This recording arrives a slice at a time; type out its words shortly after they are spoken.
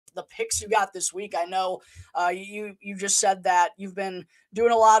the picks you got this week. I know you just said that you've been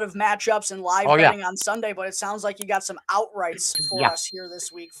doing a lot of matchups and live betting on Sunday, but it sounds like you got some outrights for us here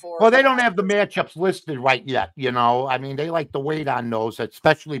this week. Well, they don't have the matchups listed right yet. I mean, they like to wait on those,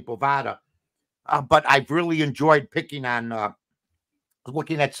 especially Bovada. But I've really enjoyed picking on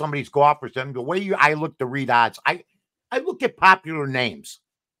looking at some of these golfers. And the way I look to read odds, I look at popular names,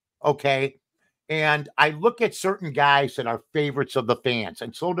 okay? And I look at certain guys that are favorites of the fans,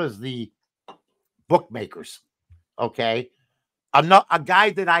 and so does the bookmakers, okay? A guy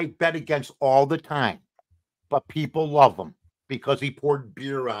that I bet against all the time, but people love him because he poured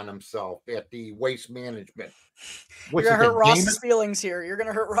beer on himself at the Waste Management. You're going to hurt Ross's feelings here. You're going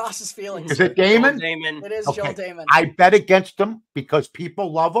to hurt Ross's feelings. Is it Damon? It is Joel Damon. I bet against him because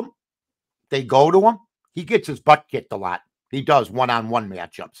people love him. They go to him. He gets his butt kicked a lot. He does one-on-one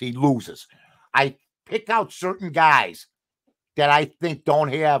matchups. He loses. I pick out certain guys that I think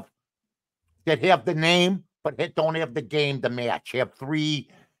have the name, but don't have the game to match. Have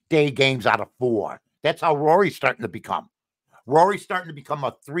 3-day games out of 4. That's how Rory's starting to become. Rory's starting to become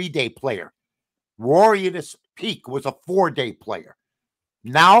a 3-day player. Rory at his peak was a 4-day player.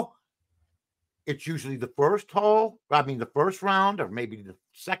 Now, it's usually the first round, or maybe the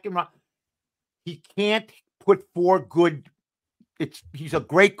second round. He can't put 4 good. He's a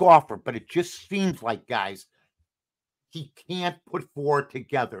great golfer, but it just seems like, guys, he can't put 4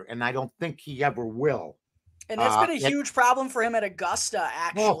 together, and I don't think he ever will. And that's been a huge problem for him at Augusta,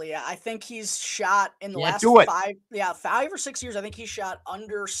 actually. I think he's shot in the last 5 or 6 years. I think he shot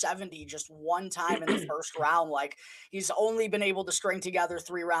under 70 just one time in the first round. Like, he's only been able to string together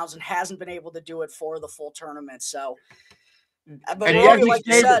 3 rounds and hasn't been able to do it for the full tournament. So, but Rory, like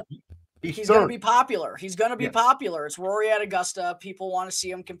you said, he's going to be popular. He's going to be popular. It's Rory at Augusta. People want to see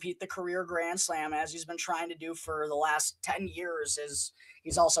him compete the career Grand Slam, as he's been trying to do for the last 10 years.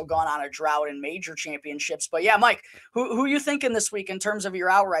 He's also gone on a drought in major championships. But yeah, Mike, who you thinking this week in terms of your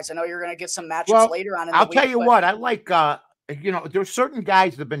outrights? I know you're going to get some matchups later on in the week. I'll tell you what, I like, there's certain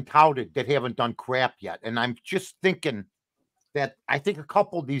guys that have been touted that haven't done crap yet. And I'm just thinking that I think a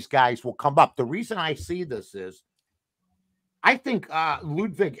couple of these guys will come up. The reason I see this is I think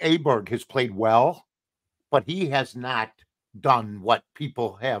Ludwig Aberg has played well, but he has not done what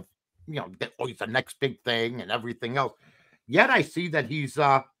people have, he's the next big thing and everything else. Yet I see that he's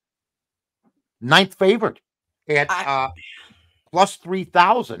 9th favorite at plus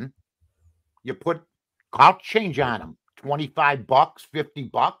 3,000. You put couch change on him, $25,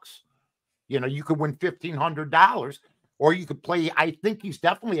 $50. You could win $1,500, or you could play. I think he's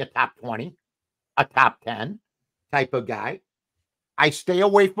definitely a top 20, a top 10 type of guy. I stay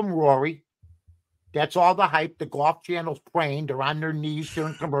away from Rory. That's all the hype. The Golf Channel's praying. They're on their knees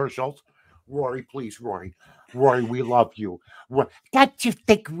during commercials. Rory, please, Rory. Rory, we love you. Don't you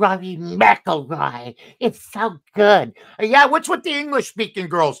think Rory McIlroy? It's so good. Yeah, what's with the English-speaking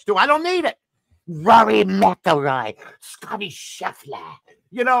girls do? I don't need it. Rory McIlroy, Scotty Scheffler.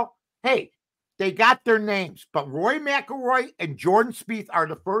 Hey, they got their names, but Rory McIlroy and Jordan Spieth are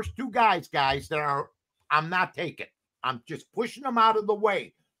the first 2 guys that I'm not taking. I'm just pushing them out of the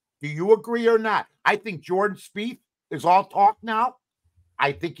way. Do you agree or not? I think Jordan Spieth is all talk now.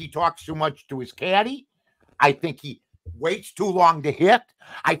 I think he talks too much to his caddy. I think he waits too long to hit.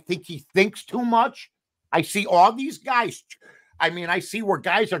 I think he thinks too much. I see all these guys. I see where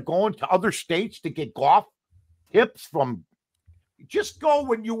guys are going to other states to get golf tips from. Just go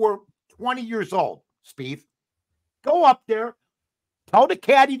when you were 20 years old, Spieth. Go up there, tell the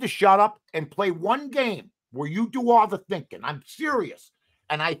caddy to shut up, and play one game where you do all the thinking. I'm serious.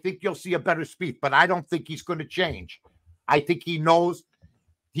 And I think you'll see a better Spieth, but I don't think he's going to change. I think he knows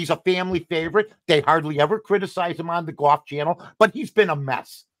he's a family favorite. They hardly ever criticize him on the Golf Channel, but he's been a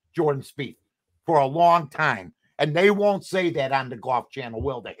mess, Jordan Spieth, for a long time. And they won't say that on the Golf Channel,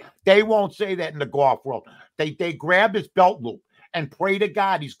 will they? They won't say that in the golf world. They grab his belt loop and pray to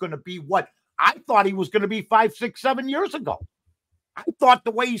God he's going to be what I thought he was going to be 5, 6, 7 years ago. I thought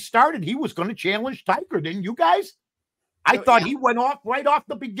the way he started, he was going to challenge Tiger, didn't you guys? I thought he went off right off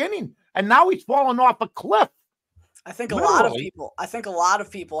the beginning, and now he's fallen off a cliff. I think a lot of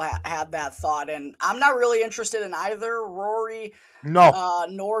people had that thought, and I'm not really interested in either Rory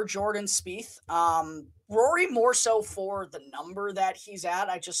nor Jordan Spieth. Rory more so for the number that he's at.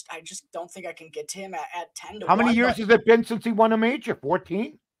 I just don't think I can get to him at 10 to 1. How many years has it been since he won a major?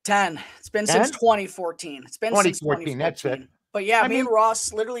 14? 10. It's been 10? Since 2014. It's been 2014, since 2014. That's it. But yeah, me and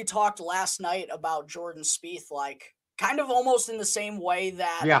Ross literally talked last night about Jordan Spieth, like kind of almost in the same way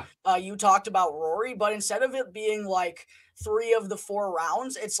that you talked about Rory, but instead of it being like 3 of the 4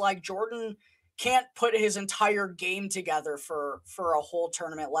 rounds, it's like Jordan can't put his entire game together for a whole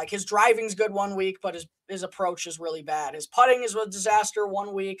tournament. Like his driving's good one week, but his approach is really bad. His putting is a disaster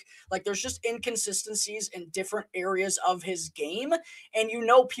one week. Like there's just inconsistencies in different areas of his game. And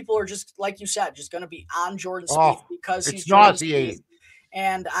people are just, like you said, just going to be on Jordan Spieth because he's Jordan Spieth.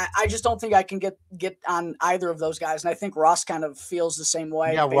 And I just don't think I can get on either of those guys. And I think Ross kind of feels the same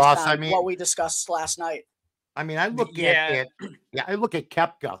way based on what we discussed last night. I mean, I look at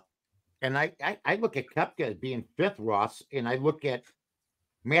Koepka, and I look at Koepka as being fifth, Ross, and I look at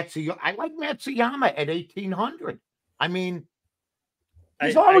Matsuyama. I like Matsuyama at 1,800. I mean,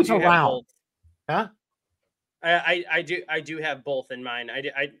 he's always around. Huh? I do have both in mind.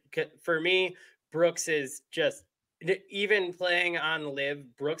 For me, Brooks is just, even playing on Live,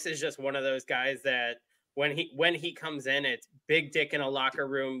 Brooks is just one of those guys that when he comes in, it's big dick in a locker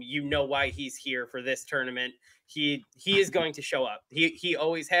room. You know why he's here for this tournament. He is going to show up. He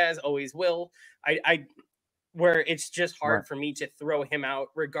always has, always will. Where it's just hard for me to throw him out,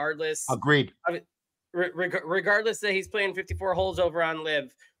 regardless. Agreed. Regardless that he's playing 54 holes over on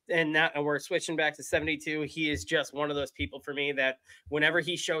Live, and we're switching back to 72. He is just one of those people for me that whenever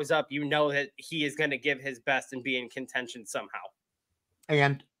he shows up, you know that he is going to give his best and be in contention somehow.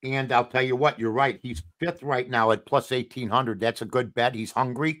 And I'll tell you what, you're right. He's fifth right now at plus 1,800. That's a good bet. He's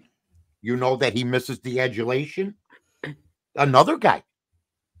hungry. You know that he misses the adulation. Another guy,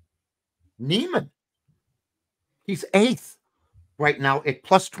 Neiman. He's eighth right now at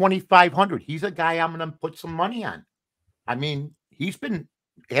plus 2,500. He's a guy I'm going to put some money on. I mean,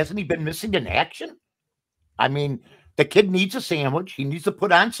 hasn't he been missing in action? I mean, the kid needs a sandwich. He needs to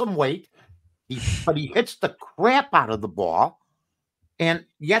put on some weight. But he hits the crap out of the ball. And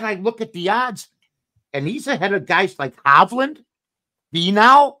yet I look at the odds, and he's ahead of guys like Hovland,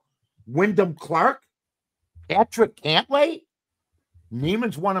 Finau, Wyndham Clark, Patrick Cantlay.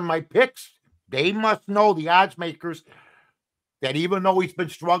 Neiman's one of my picks. They must know, the odds makers, that even though he's been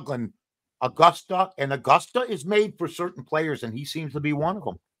struggling, Augusta is made for certain players, and he seems to be one of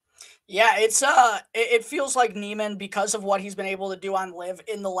them. Yeah, it feels like Neiman, because of what he's been able to do on Live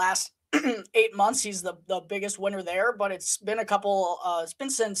in the last 8 months, he's the biggest winner there. But it's been it's been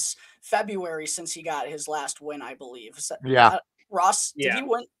since February since he got his last win, I believe. Yeah. Ross, did he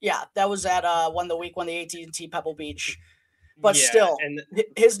win? Yeah, that was at the AT&T Pebble Beach. But still,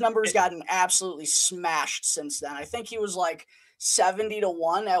 his numbers gotten absolutely smashed since then. I think he was like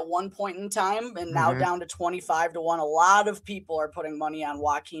 70-1 at one point in time, and now down to 25-1. A lot of people are putting money on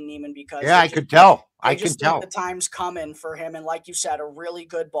Joaquin Neiman because I could tell. I can tell the time's coming for him, and like you said, a really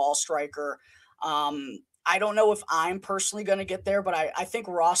good ball striker. I don't know if I'm personally going to get there, but I think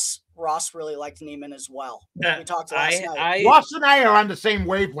Ross really liked Neiman as well. We talked last night. Ross and I are on the same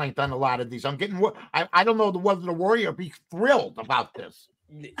wavelength on a lot of these. I'm getting. I don't know whether to worry or be thrilled about this.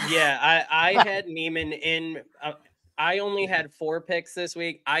 Yeah, I had Neiman in. I only had 4 picks this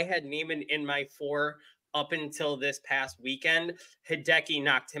week. I had Neiman in my 4 up until this past weekend. Hideki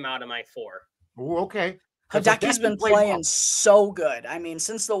knocked him out of my 4. Ooh, okay. Hideki's been playing so good. I mean,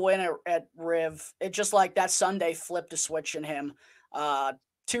 since the win at Riv, it just like that Sunday flipped a switch in him.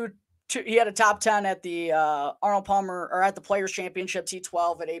 He had a top 10 at the Arnold Palmer, or at the Players Championship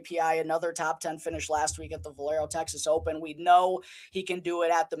T12 at API. Another top 10 finish last week at the Valero Texas Open. We know he can do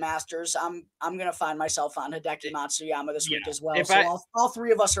it at the Masters. I'm gonna find myself on Hideki Matsuyama this week as well. So all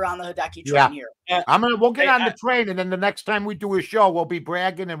 3 of us are on the Hideki train here. We'll get on the train, and then the next time we do a show, we'll be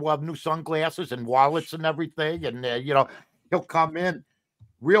bragging, and we'll have new sunglasses and wallets and everything. And he'll come in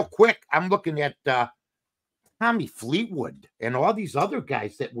real quick. I'm looking at Tommy Fleetwood and all these other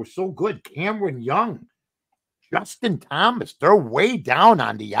guys that were so good. Cameron Young, Justin Thomas, they're way down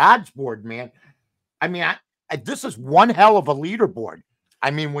on the odds board, man. I mean, this is one hell of a leaderboard.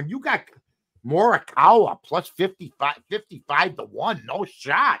 I mean, when you got Morikawa plus 55-1, no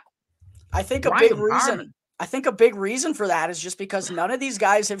shot. I think a big reason for that is just because none of these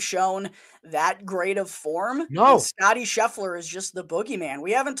guys have shown that great of form. No. And Scotty Scheffler is just the boogeyman.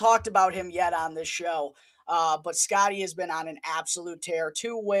 We haven't talked about him yet on this show. But Scotty has been on an absolute tear.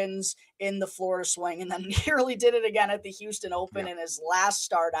 2 wins in the Florida swing, and then nearly did it again at the Houston Open in his last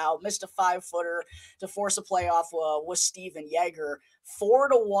start out. Missed a 5-footer to force a playoff with Steven Yeager.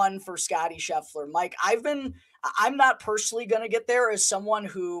 4-1 for Scotty Scheffler. Mike, I'm not personally going to get there as someone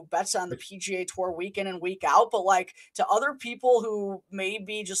who bets on the PGA Tour week in and week out, but like to other people who may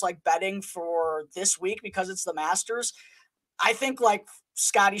be just like betting for this week because it's the Masters, I think like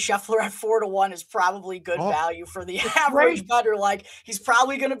Scotty Scheffler at 4-1 is probably good value for the average bettor. Like, he's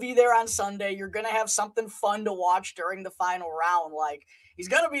probably going to be there on Sunday. You're going to have something fun to watch during the final round. Like, he's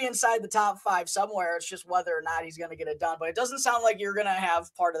going to be inside the top 5 somewhere. It's just whether or not he's going to get it done. But it doesn't sound like you're going to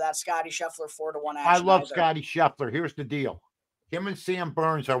have part of that Scotty Scheffler 4-1 action. I love Scotty Scheffler. Here's the deal. Him and Sam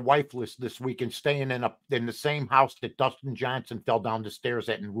Burns are wifeless this week and staying in the same house that Dustin Johnson fell down the stairs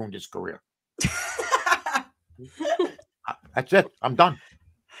at and ruined his career. That's it. I'm done.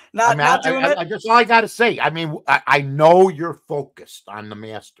 Not doing it. That's all I got to say. I mean, I know you're focused on the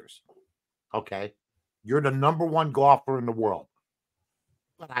Masters. Okay. You're the #1 golfer in the world.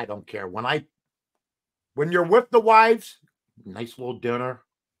 But I don't care. When you're with the wives, nice little dinner,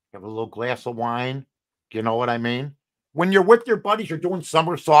 have a little glass of wine. You know what I mean? When you're with your buddies, you're doing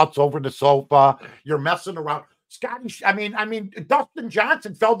somersaults over the sofa. You're messing around. Dustin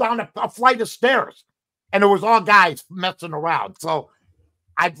Johnson fell down a flight of stairs. And it was all guys messing around. So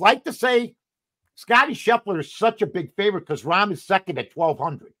I'd like to say Scotty Scheffler is such a big favorite because Rahm is second at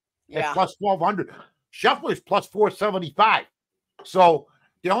 1,200. Yeah. At plus 1,200. Scheffler is plus 475. So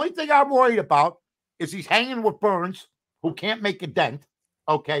the only thing I'm worried about is he's hanging with Burns, who can't make a dent,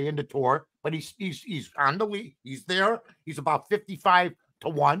 in the tour. But he's on the lead. He's there. He's about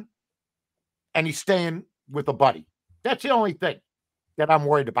 55-1. And he's staying with a buddy. That's the only thing that I'm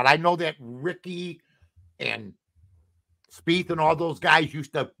worried about. I know that Ricky and Spieth and all those guys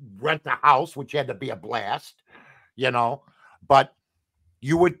used to rent a house, which had to be a blast, But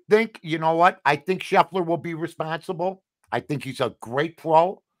you would think, you know what? I think Scheffler will be responsible. I think he's a great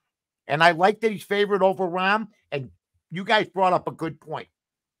pro. And I like that he's favored over Rahm. And you guys brought up a good point.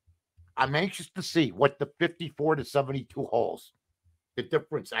 I'm anxious to see what the 54 to 72 holes, the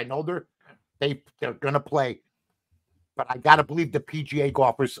difference. I know they're going to play, but I got to believe the PGA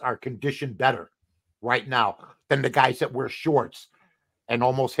golfers are conditioned better right now than the guys that wear shorts and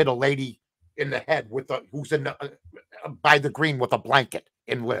almost hit a lady in the head who's in by the green with a blanket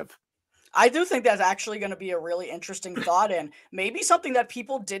in live. I do think that's actually going to be a really interesting thought, and maybe something that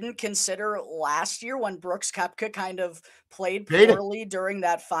people didn't consider last year when Brooks Koepka kind of played poorly during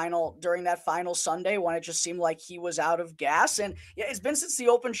that final Sunday when it just seemed like he was out of gas. And yeah, it's been since the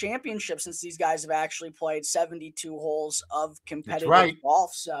Open Championship since these guys have actually played 72 holes of competitive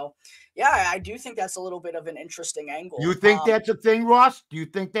golf. So yeah, I do think that's a little bit of an interesting angle. You think that's a thing, Ross? Do you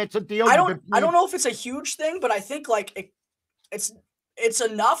think that's a deal? I don't know if it's a huge thing, but I think like it's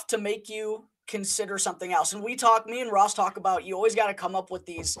enough to make you consider something else. And me and Ross talk about, you always got to come up with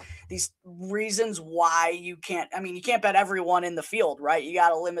these reasons why you can't bet everyone in the field, right? You got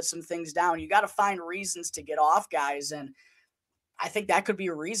to limit some things down. You got to find reasons to get off guys. And I think that could be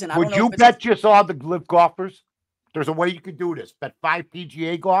a reason. Would you bet just all the live golfers? There's a way you could do this. Bet 5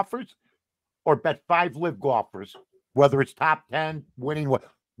 PGA golfers or bet 5 live golfers, whether it's top 10 winning.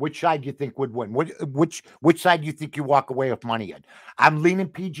 Which side do you think would win? Which side do you think you walk away with money in? I'm leaning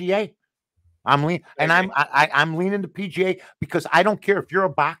PGA. I'm leaning the PGA because I don't care if you're a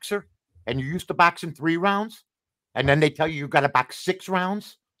boxer and you're used to boxing 3 rounds, and then they tell you got to box 6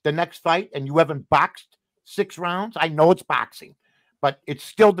 rounds the next fight, and you haven't boxed 6 rounds. I know it's boxing, but it's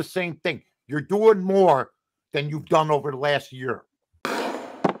still the same thing. You're doing more than you've done over the last year.